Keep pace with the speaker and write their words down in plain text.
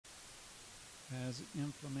has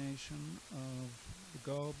inflammation of the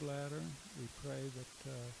gallbladder. We pray that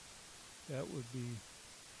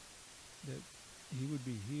that he would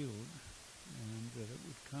be healed, and that it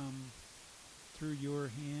would come through your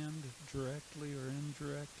hand directly or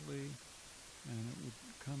indirectly, and it would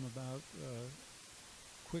come about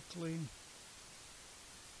quickly.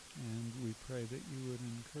 And we pray that you would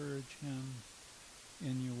encourage him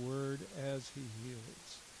in your word as he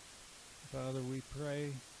heals. Father, we pray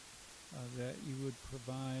that you would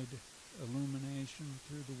provide illumination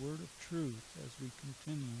through the word of truth as we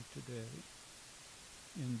continue today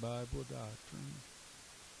in Bible doctrine.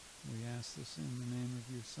 We ask this in the name of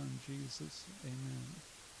your Son, Jesus. Amen.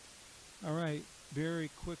 All right, very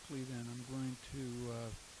quickly then, I'm going to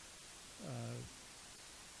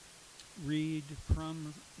read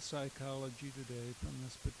from Psychology Today, from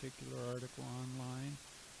this particular article online.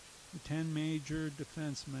 The 10 major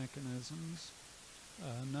defense mechanisms.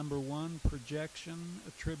 Number 1, projection,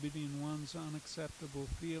 attributing one's unacceptable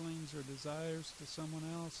feelings or desires to someone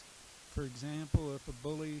else. For example, if a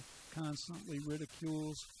bully constantly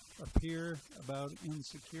ridicules a peer about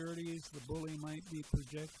insecurities, the bully might be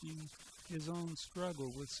projecting his own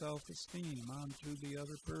struggle with self-esteem onto the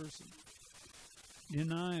other person.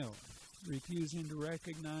 Denial, refusing to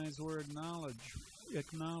recognize or acknowledge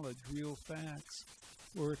real facts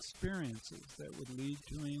or experiences that would lead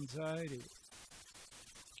to anxiety.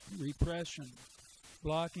 Repression,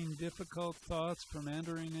 blocking difficult thoughts from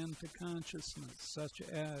entering into consciousness, such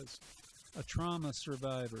as a trauma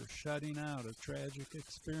survivor shutting out a tragic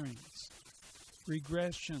experience.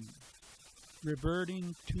 Regression,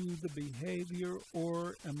 reverting to the behavior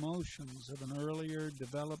or emotions of an earlier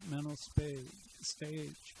developmental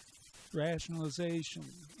stage. Rationalization,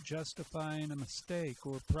 justifying a mistake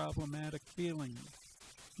or problematic feeling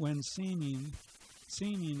when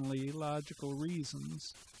seemingly logical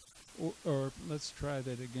reasons, or let's try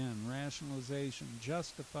that again. Rationalization,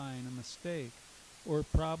 justifying a mistake or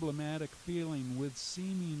problematic feeling with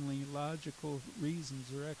seemingly logical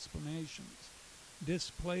reasons or explanations.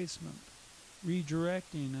 Displacement,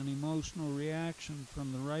 redirecting an emotional reaction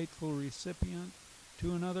from the rightful recipient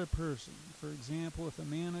to another person. For example, if a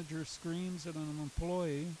manager screams at an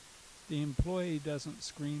employee, the employee doesn't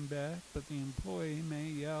scream back, but the employee may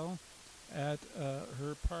yell at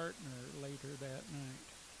her partner later that night.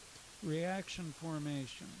 Reaction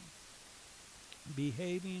formation,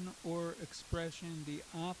 behaving or expressing the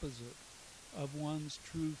opposite of one's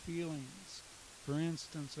true feelings. For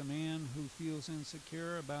instance, a man who feels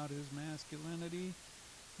insecure about his masculinity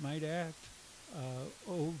might act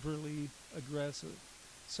overly aggressive.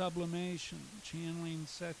 Sublimation, channeling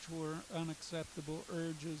sexual or unacceptable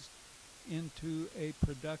urges into a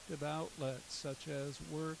productive outlet, such as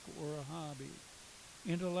work or a hobby.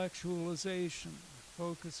 Intellectualization,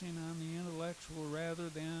 focusing on the intellectual rather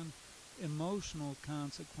than emotional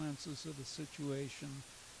consequences of a situation.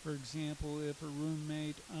 For example, if a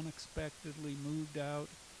roommate unexpectedly moved out,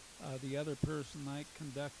 the other person might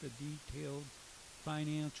conduct a detailed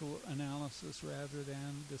financial analysis rather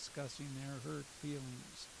than discussing their hurt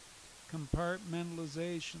feelings.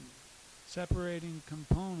 Compartmentalization, separating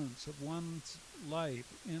components of one's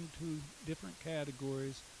life into different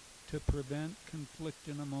categories to prevent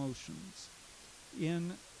conflicting emotions.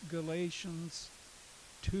 In Galatians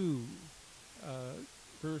 2,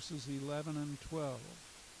 verses 11 and 12,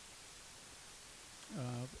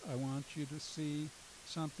 I want you to see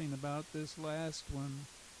something about this last one.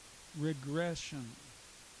 Regression.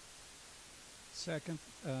 2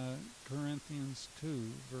 Corinthians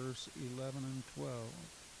 2, verse 11 and 12.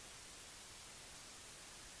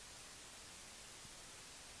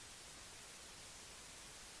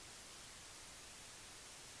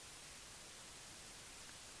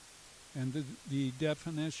 And the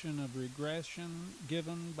definition of regression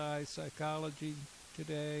given by Psychology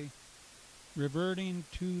Today: reverting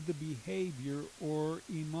to the behavior or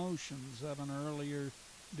emotions of an earlier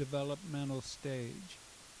developmental stage.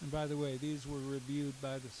 And by the way, these were reviewed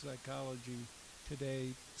by the Psychology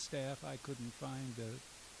Today staff. I couldn't find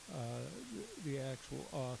the actual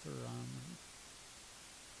author on them.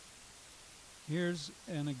 Here's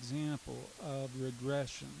an example of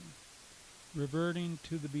regression: reverting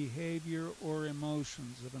to the behavior or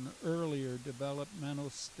emotions of an earlier developmental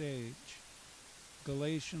stage.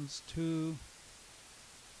 Galatians 2,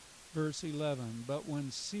 verse 11. But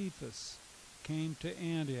when Cephas came to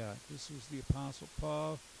Antioch, this was the Apostle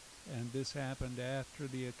Paul, and this happened after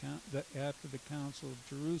the Council of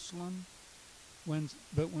Jerusalem.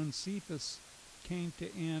 But when Cephas came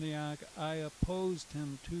to Antioch, I opposed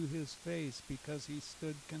him to his face, because he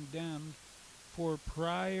stood condemned For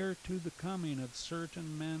prior to the coming of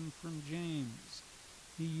certain men from James,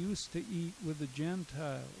 he used to eat with the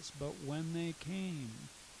Gentiles, but when they came,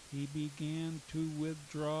 he began to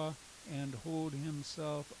withdraw and hold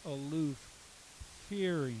himself aloof,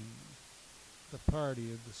 fearing the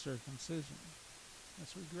party of the circumcision.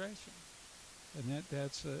 That's regression. And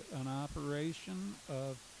that's an operation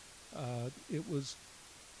of, it was,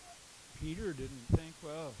 Peter didn't think,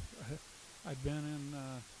 well, I'd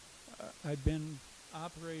been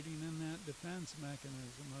operating in that defense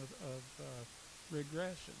mechanism of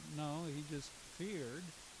regression. No, he just feared,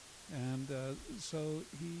 and so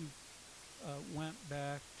he went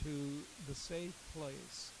back to the safe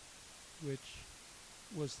place, which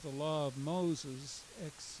was the law of Moses,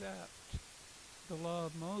 except the law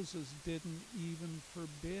of Moses didn't even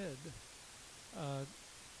forbid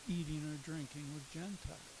eating or drinking with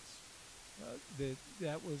Gentiles.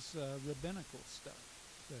 That was rabbinical stuff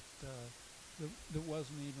that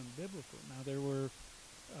wasn't even biblical. Now, there were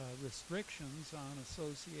restrictions on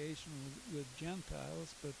association with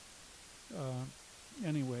Gentiles, but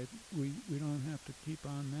anyway, we don't have to keep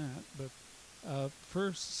on that. But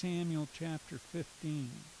 1 Samuel chapter 15.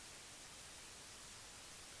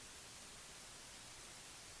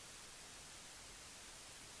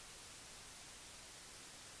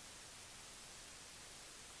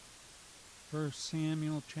 First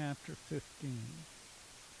Samuel chapter 15.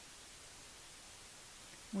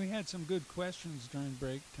 We had some good questions during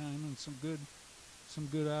break time and some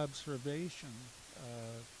good observation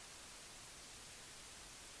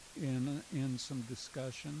in some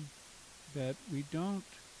discussion that we don't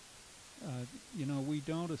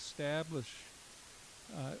establish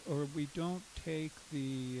or we don't take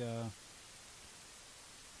these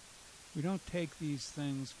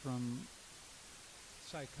things from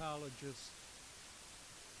psychologists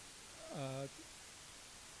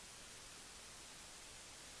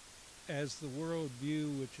as the world view,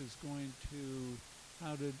 which is going to,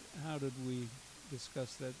 how did we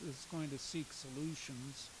discuss that? It's going to seek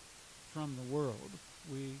solutions from the world.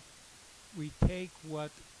 We take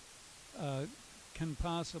what can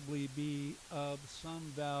possibly be of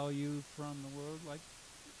some value from the world, like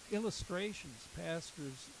illustrations.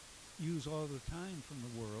 Pastors use all the time from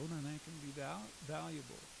the world, and they can be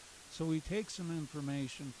valuable. So we take some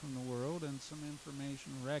information from the world and some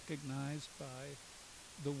information recognized by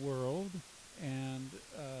the world, and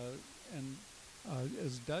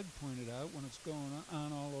as Doug pointed out, when it's going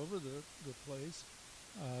on all over the place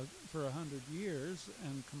for 100 years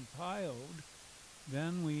and compiled,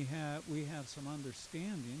 then we have some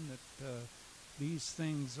understanding that these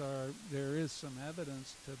things there is some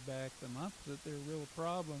evidence to back them up, that they're real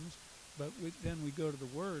problems. But then we go to the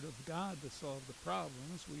Word of God to solve the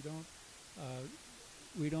problems.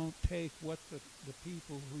 We don't take what the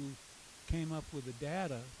people who came up with the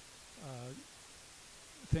data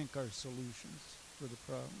think are solutions for the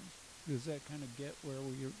problems. Does that kind of get where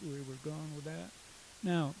we were going with that?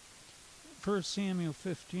 Now, 1 Samuel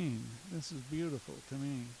 15. This is beautiful to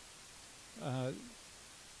me.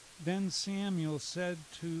 Then Samuel said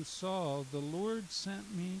to Saul, "The Lord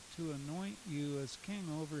sent me to anoint you as king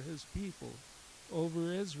over his people,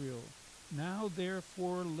 over Israel. Now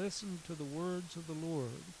therefore listen to the words of the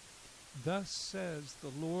Lord. Thus says the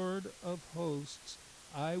Lord of hosts,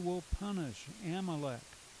 I will punish Amalek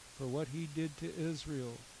for what he did to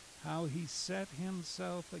Israel, how he set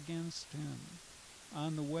himself against him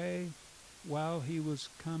on the way while he was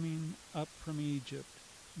coming up from Egypt.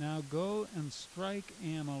 Now go and strike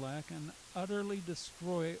Amalek and utterly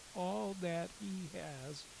destroy all that he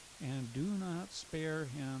has, and do not spare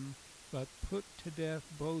him, but put to death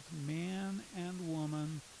both man and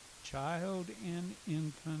woman, child and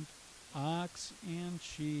infant, ox and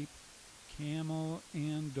sheep, camel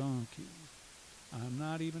and donkey." I'm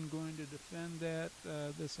not even going to defend that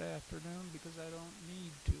this afternoon, because I don't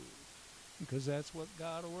need to, because that's what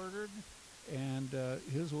God ordered, and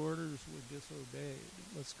his orders were disobeyed.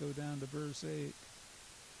 Let's go down to verse 8.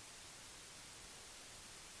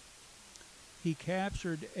 He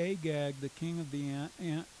captured Agag, the king of the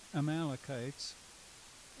Amalekites,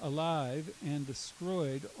 alive, and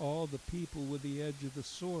destroyed all the people with the edge of the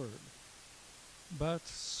sword. But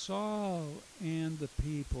Saul and the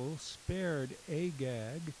people spared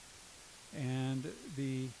Agag, and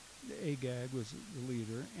Agag was the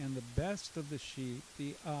leader, and the best of the sheep,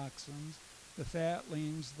 the oxen, the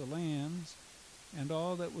fatlings, the lambs, and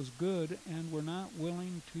all that was good, and were not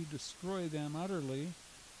willing to destroy them utterly,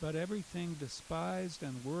 but everything despised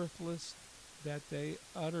and worthless that they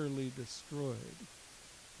utterly destroyed.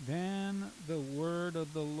 Then the word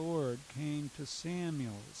of the Lord came to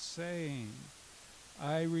Samuel, saying,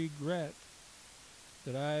 I regret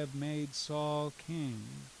that I have made Saul king,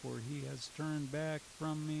 for he has turned back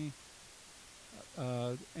from me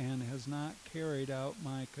and has not carried out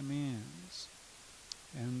my commands.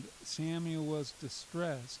 And Samuel was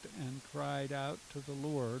distressed and cried out to the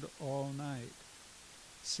Lord all night.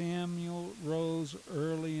 Samuel rose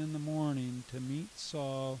early in the morning to meet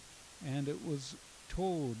Saul, and it was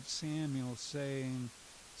told Samuel, saying,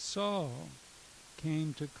 Saul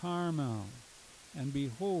came to Carmel, and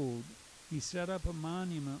behold, he set up a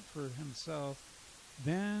monument for himself,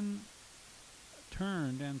 then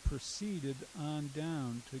turned and proceeded on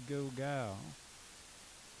down to Gilgal.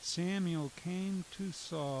 Samuel came to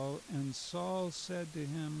Saul, and Saul said to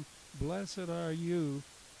him, Blessed are you,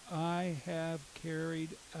 I have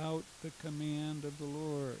carried out the command of the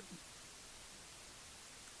Lord.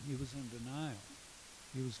 He was in denial.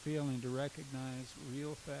 He was failing to recognize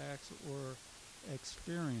real facts or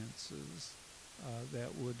experiences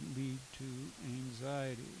that would lead to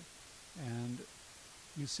anxiety. And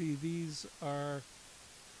you see, these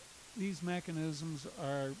mechanisms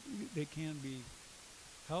they can be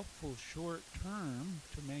helpful short term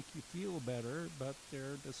to make you feel better, but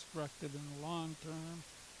they're destructive in the long term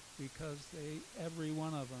because every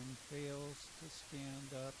one of them fails to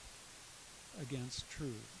stand up against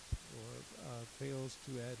truth or fails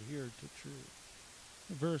to adhere to truth.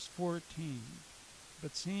 Verse 14,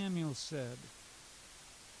 but Samuel said,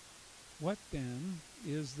 What then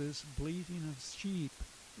is this bleating of sheep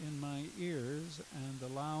in my ears and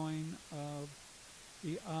the lowing of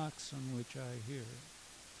the oxen which I hear?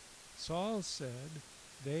 Saul said,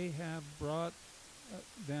 They have brought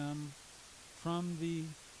them from the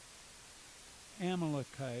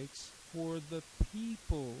Amalekites, for the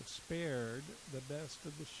people spared the best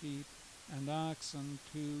of the sheep and oxen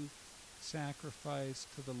to sacrifice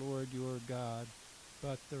to the Lord your God,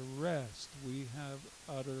 but the rest we have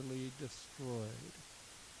utterly destroyed.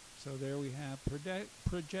 So there we have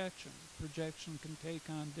projection. Projection can take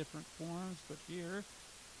on different forms, but here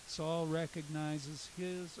Saul recognizes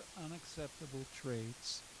his unacceptable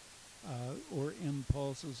traits or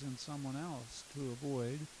impulses in someone else to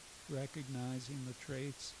avoid recognizing the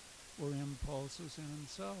traits or impulses in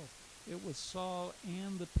himself. It was Saul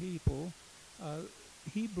and the people.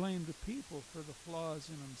 He blamed the people for the flaws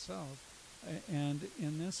in himself, and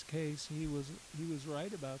in this case, he was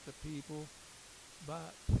right about the people,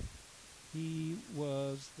 but he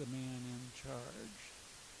was the man in charge,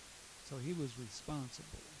 so he was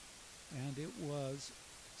responsible, and it was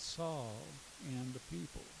Saul and the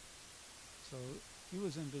people. So he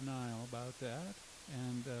was in denial about that,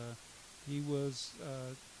 and he was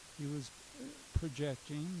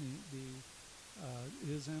projecting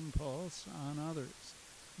his impulse on others.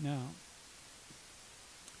 Now,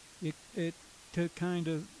 to kind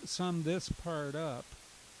of sum this part up,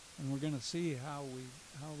 and we're going to see how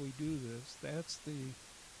we do this.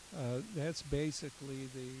 That's basically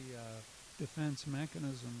the defense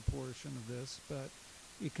mechanism portion of this, but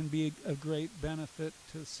it can be a great benefit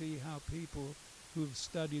to see how people who've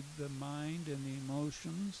studied the mind and the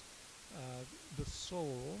emotions, the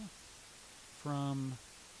soul, from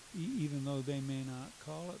even though they may not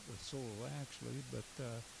call it the soul actually, but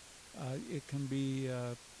it can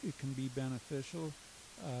be beneficial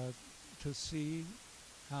to see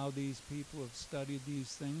how these people have studied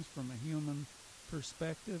these things from a human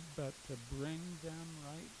perspective, but to bring them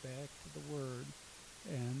right back to the Word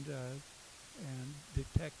and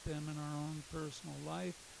detect them in our own personal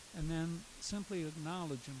life, and then simply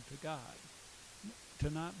acknowledge them to God, to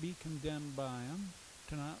not be condemned by them,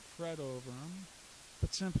 to not fret over them,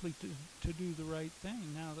 but simply to do the right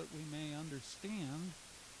thing now that we may understand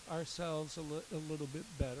ourselves a little bit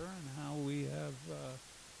better and how we have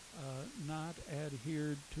not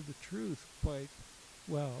adhered to the truth quite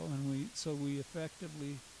well, and so we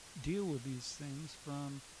effectively deal with these things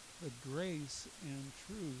from the grace and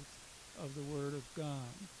truth of the Word of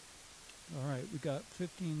God. All right, we got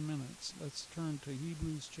 15 minutes. Let's turn to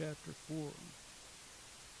Hebrews chapter 4.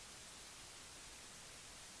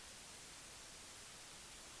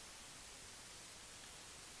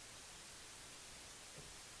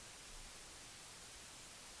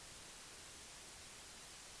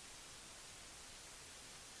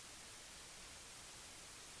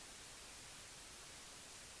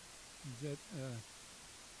 That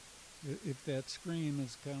if that scream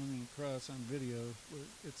is coming across on video,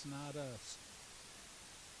 it's not us.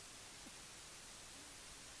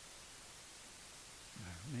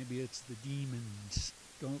 Maybe it's the demons.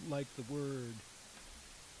 Don't like the word.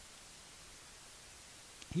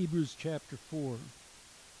 Hebrews chapter 4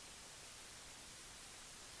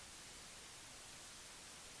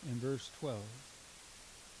 and verse 12.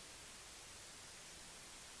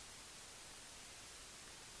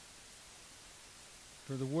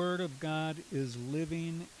 For the word of God is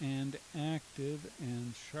living and active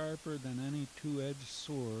and sharper than any two-edged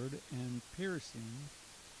sword, and piercing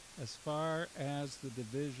as far as the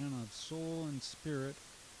division of soul and spirit,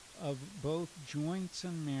 of both joints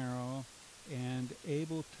and marrow, and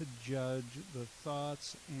able to judge the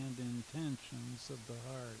thoughts and intentions of the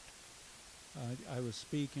heart. I was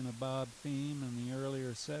speaking of Bob Thiem in the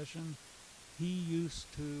earlier session. He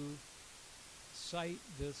used to cite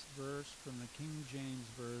this verse from the King James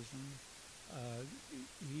Version.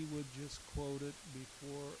 He would just quote it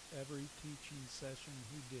before every teaching session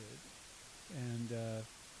he did. And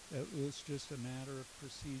it was just a matter of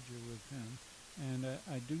procedure with him. And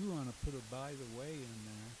I do want to put a by the way in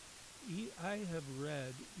there. I have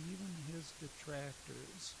read even his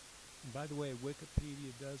detractors. And by the way,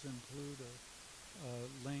 Wikipedia does include a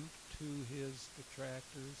link to his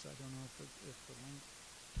detractors. I don't know if the link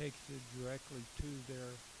takes you directly to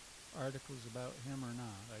their articles about him or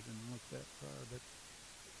not. I didn't look that far. But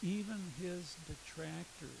even his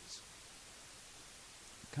detractors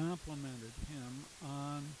complimented him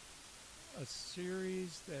on a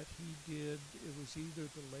series that he did. It was either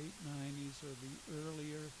the late 90s or the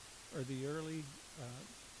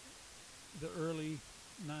early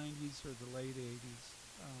 90s or the late 80s.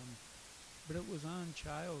 But it was on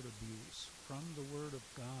child abuse from the Word of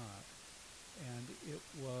God, and it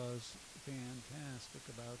was fantastic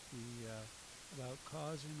about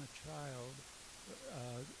causing a child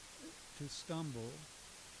to stumble,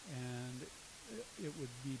 and it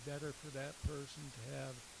would be better for that person to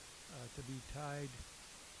have to be tied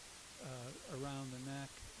around the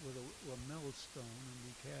neck with a millstone and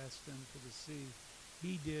be cast into the sea.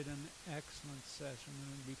 He did an excellent session,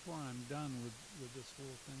 and before I'm done with this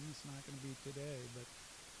whole thing, it's not going to be today, but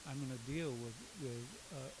I'm going to deal with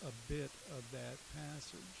a bit of that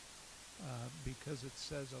passage because it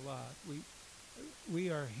says a lot. We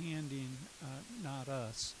are handing, not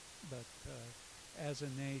us, but as a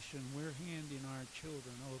nation, we're handing our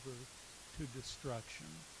children over to destruction.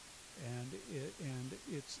 And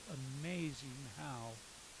it's amazing how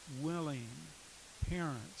willing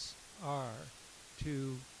parents are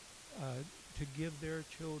to give their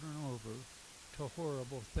children over to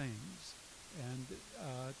horrible things. And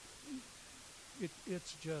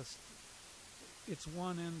it's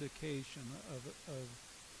one indication of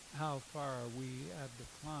how far we have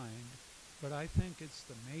declined, but I think it's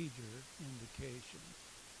the major indication.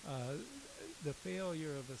 The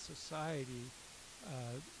failure of a society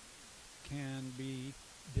can be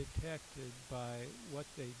detected by what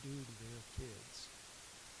they do to their kids,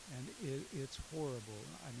 and it's horrible.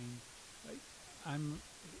 I mean, I'm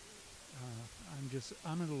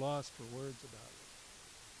at a loss for words about it.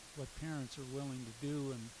 What parents are willing to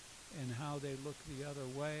do, and how they look the other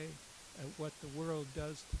way at what the world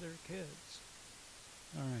does to their kids.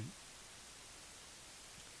 All right.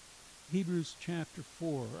 Hebrews chapter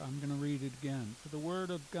 4, I'm going to read it again. For the word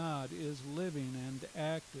of God is living and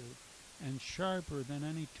active and sharper than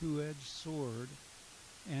any two-edged sword,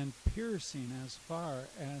 and piercing as far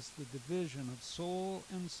as the division of soul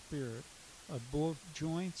and spirit, of both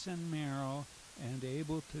joints and marrow, and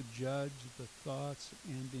able to judge the thoughts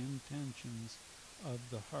and intentions of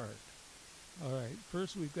the heart. All right,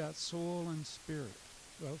 first we've got soul and spirit.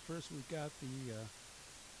 Well, first we've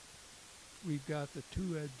got the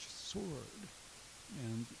two-edged sword,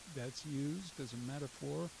 and that's used as a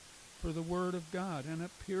metaphor for the Word of God, and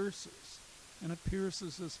it pierces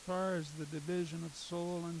as far as the division of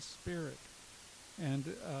soul and spirit,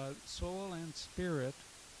 and soul and spirit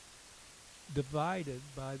divided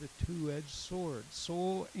by the two-edged sword.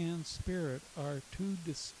 Soul and spirit are two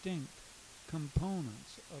distinct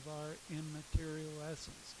components of our immaterial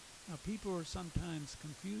essence. Now, people are sometimes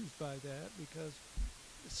confused by that because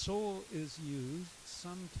soul is used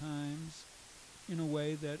sometimes in a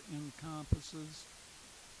way that encompasses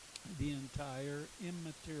the entire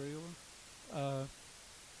immaterial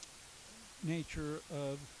nature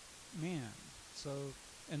of man. So,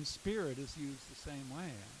 and spirit is used the same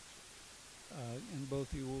way in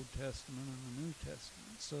both the Old Testament and the New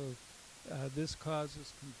Testament. So this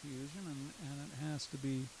causes confusion, and it has to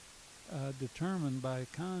be determined by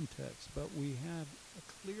context. But we have a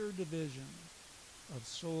clear division of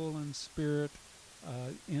soul and spirit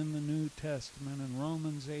in the New Testament. In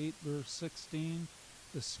Romans 8, verse 16,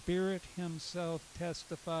 the Spirit himself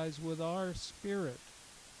testifies with our spirit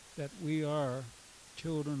that we are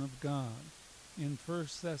children of God. In 1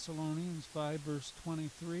 Thessalonians 5, verse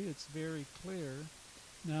 23, it's very clear.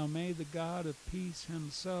 Now may the God of peace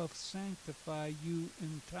himself sanctify you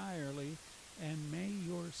entirely, and may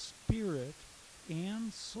your spirit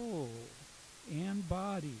and soul and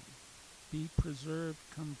body be preserved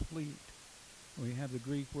complete. We have the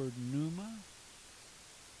Greek word pneuma,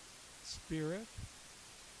 spirit,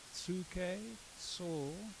 psyche,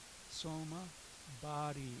 soul, soma,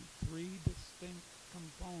 body. Three distinct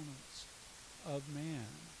components of man.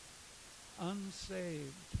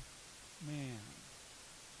 Unsaved man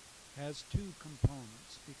has two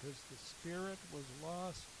components because the spirit was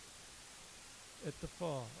lost at the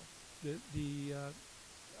fall. The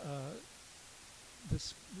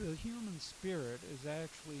human spirit is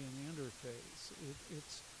actually an interface.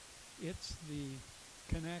 It's the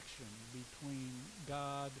connection between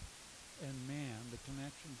God and man, the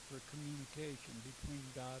connection for communication between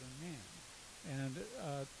God and man. And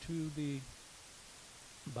to the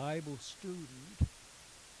Bible student,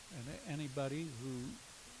 and anybody who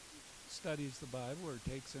studies the Bible or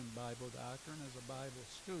takes in Bible doctrine as a Bible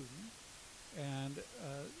student, and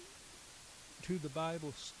to the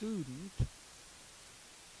Bible student,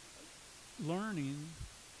 learning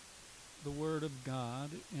the Word of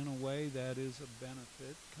God in a way that is of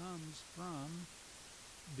benefit comes from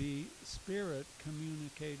the Spirit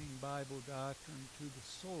communicating Bible doctrine to the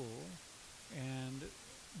soul, and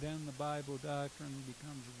then the Bible doctrine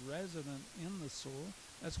becomes resident in the soul.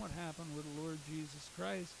 That's what happened with the Lord Jesus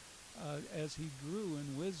Christ as he grew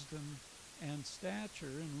in wisdom and stature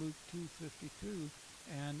in Luke 2:52,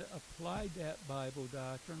 and applied that Bible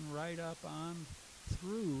doctrine right up on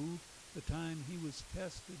through the time he was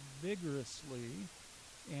tested vigorously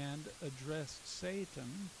and addressed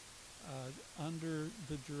Satan under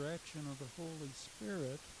the direction of the Holy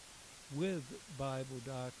Spirit with Bible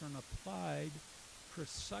doctrine applied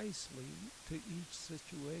precisely to each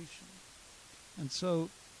situation. And so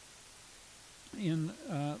in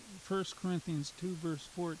 1 Corinthians 2 verse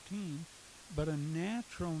 14, but a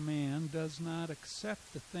natural man does not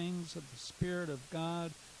accept the things of the Spirit of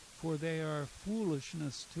God, for they are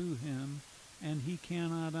foolishness to him, and he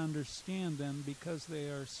cannot understand them because they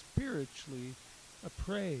are spiritually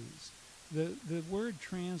appraised. The word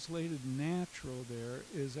translated natural there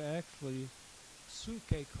is actually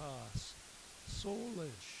psychikos,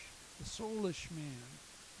 soulish, the soulish man,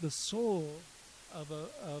 the soul of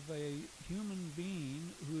a human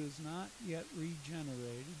being who is not yet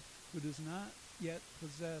regenerated, who does not yet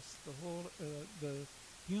possess the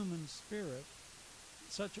human spirit.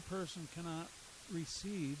 Such a person cannot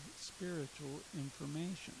receive spiritual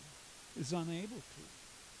information, is unable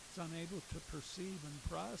to perceive and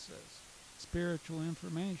process spiritual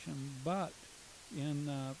information. But in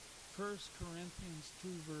 1 Corinthians 2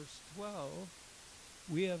 verse 12,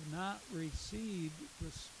 we have not received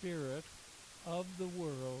the spirit of the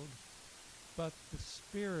world, but the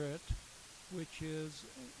Spirit which is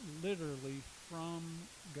literally from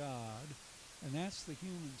God, and that's the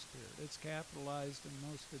human spirit. It's capitalized in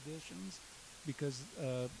most editions because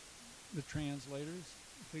the translators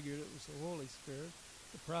figured it was the Holy Spirit.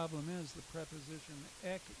 The problem is the preposition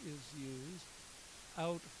ek is used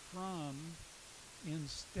out from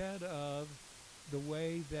instead of the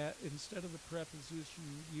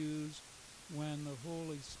preposition used when the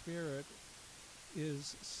Holy Spirit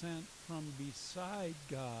is sent from beside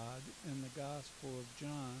God in the Gospel of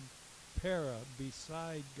John, para,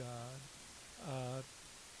 beside God.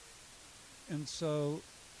 And so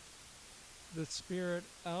the Spirit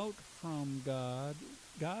out from God,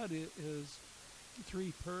 God is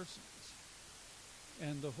three persons,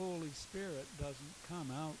 and the Holy Spirit doesn't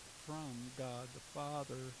come out from God the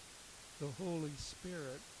Father. The Holy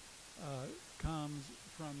Spirit comes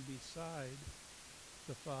from beside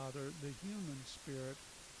the Father. The human spirit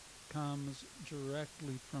comes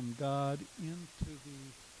directly from God into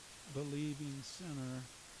the believing sinner,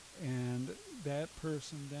 and that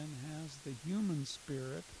person then has the human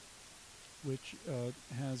spirit, which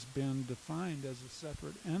has been defined as a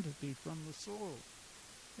separate entity from the soul.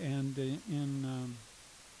 And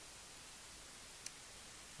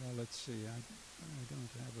let's see, I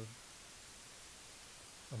don't have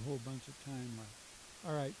a whole bunch of time left.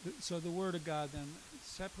 All right, so the Word of God then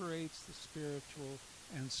separates the spiritual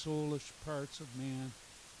and soulish parts of man.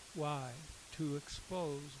 Why? To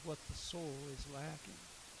expose what the soul is lacking.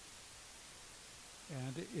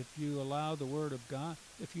 And if you allow the Word of God,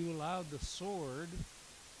 if you allow the sword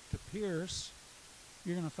to pierce,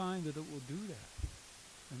 you're going to find that it will do that.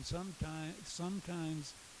 And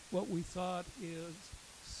sometimes what we thought is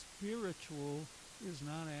spiritual is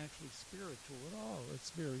not actually spiritual at all. It's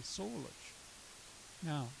very soulish.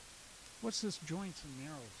 Now, what's this joints and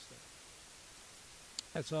marrow stuff?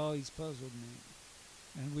 That's always puzzled me.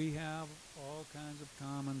 And we have all kinds of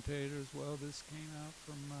commentators. Well, this came out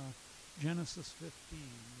from Genesis 15,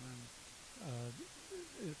 when,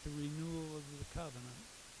 at the renewal of the covenant.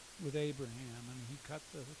 with Abraham, and he cut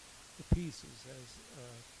the pieces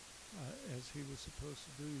as he was supposed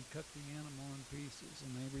to do. He cut the animal in pieces,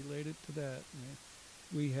 and they related to that. And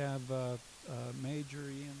we have Major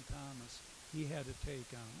Ian Thomas. He had a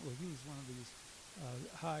take on it. Well, he was one of these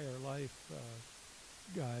higher life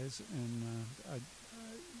guys, and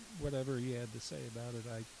whatever he had to say about it,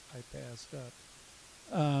 I passed up.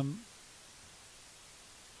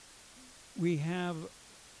 We have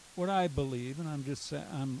what I believe, and I'm just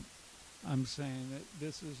I'm saying that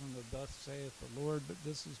this isn't a thus saith the Lord, but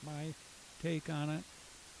this is my take on it.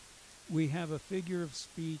 We have a figure of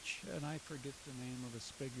speech, and I forget the name of the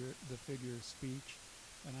figure of speech,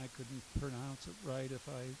 and I couldn't pronounce it right if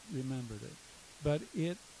I remembered it. But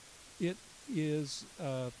it is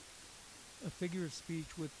a figure of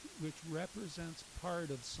speech which represents part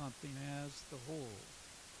of something as the whole.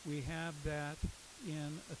 We have that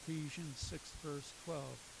in Ephesians 6, verse 12.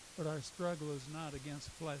 But our struggle is not against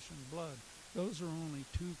flesh and blood. Those are only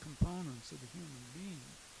two components of the human being.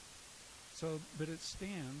 But it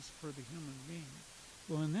stands for the human being.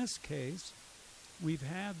 Well, in this case, we've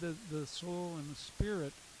had the soul and the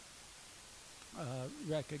spirit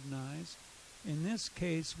recognized. In this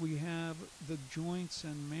case, we have the joints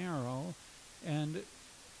and marrow, and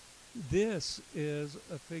this is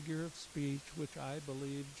a figure of speech which I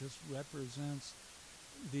believe just represents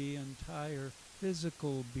the entire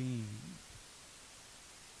physical being.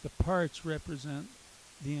 The parts represent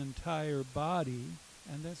the entire body,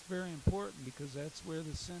 and that's very important because that's where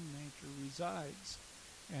the sin nature resides,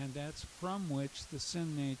 and that's from which the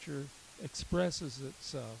sin nature expresses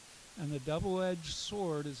itself. And the double-edged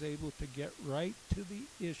sword is able to get right to the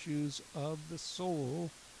issues of the soul,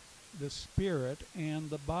 the spirit, and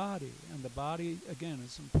the body. And the body, again,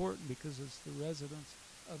 is important because it's the residence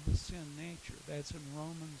of the sin nature. That's in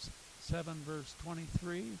Romans 7, verse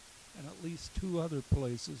 23, and at least two other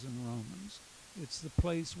places in Romans. It's the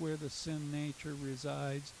place where the sin nature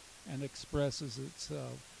resides and expresses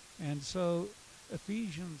itself. And so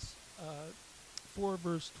Ephesians 4,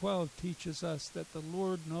 verse 12 teaches us that the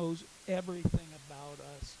Lord knows everything about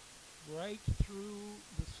us, right through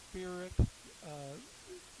the spirit,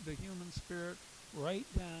 the human spirit, right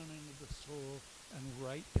down into the soul, and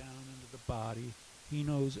right down into the body. He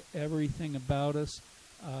knows everything about us,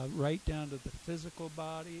 right down to the physical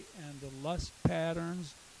body and the lust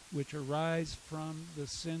patterns which arise from the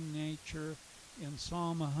sin nature. In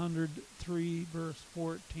Psalm 103, verse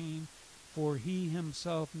 14, for he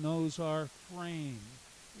himself knows our frame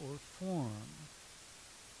or form.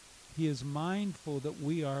 He is mindful that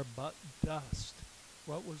we are but dust.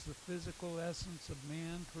 What was the physical essence of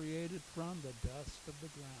man created from? The dust of the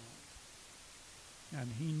ground.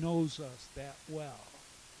 And he knows us that well.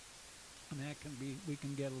 And that can be, we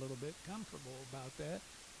can get a little bit comfortable about that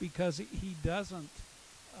because he doesn't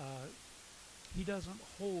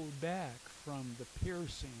hold back from the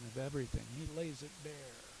piercing of everything. He lays it bare.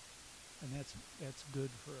 And that's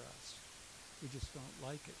good for us. We just don't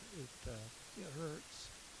like it. It hurts.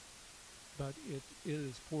 But it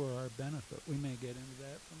is for our benefit. We may get into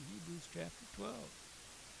that from Hebrews chapter 12.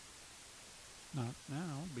 Not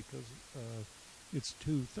now, because it's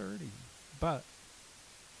 2:30. But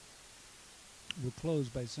we'll close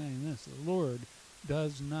by saying this. The Lord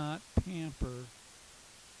does not pamper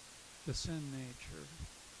the sin nature.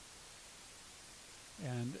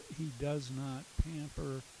 And he does not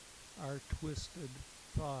pamper our twisted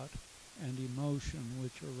thought and emotion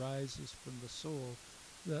which arises from the soul.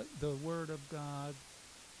 The Word of God,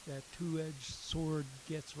 that two-edged sword,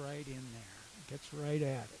 gets right in there, gets right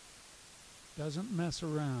at it. Doesn't mess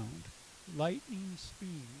around. Lightning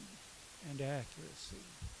speed and accuracy.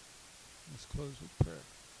 Let's close with prayer.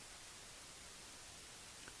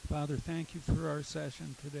 Father, thank you for our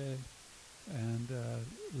session today, and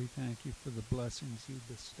we thank you for the blessings you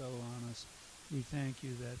bestow on us. We thank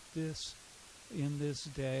you that in this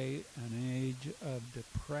day, an age of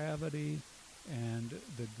depravity and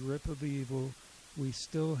the grip of evil, we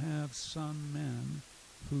still have some men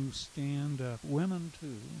who stand up, women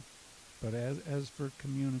too, but as for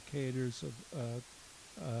communicators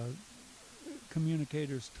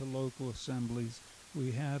to local assemblies,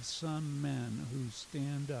 we have some men who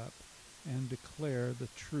stand up and declare the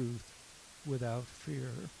truth without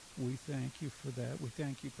fear. We thank you for that. We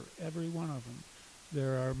thank you for every one of them.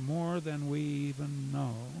 There are more than we even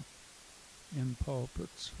know in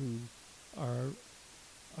pulpits who are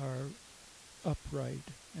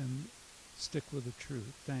upright and stick with the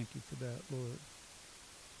truth. Thank you for that, Lord.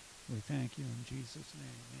 We thank you in Jesus'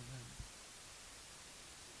 name. Amen.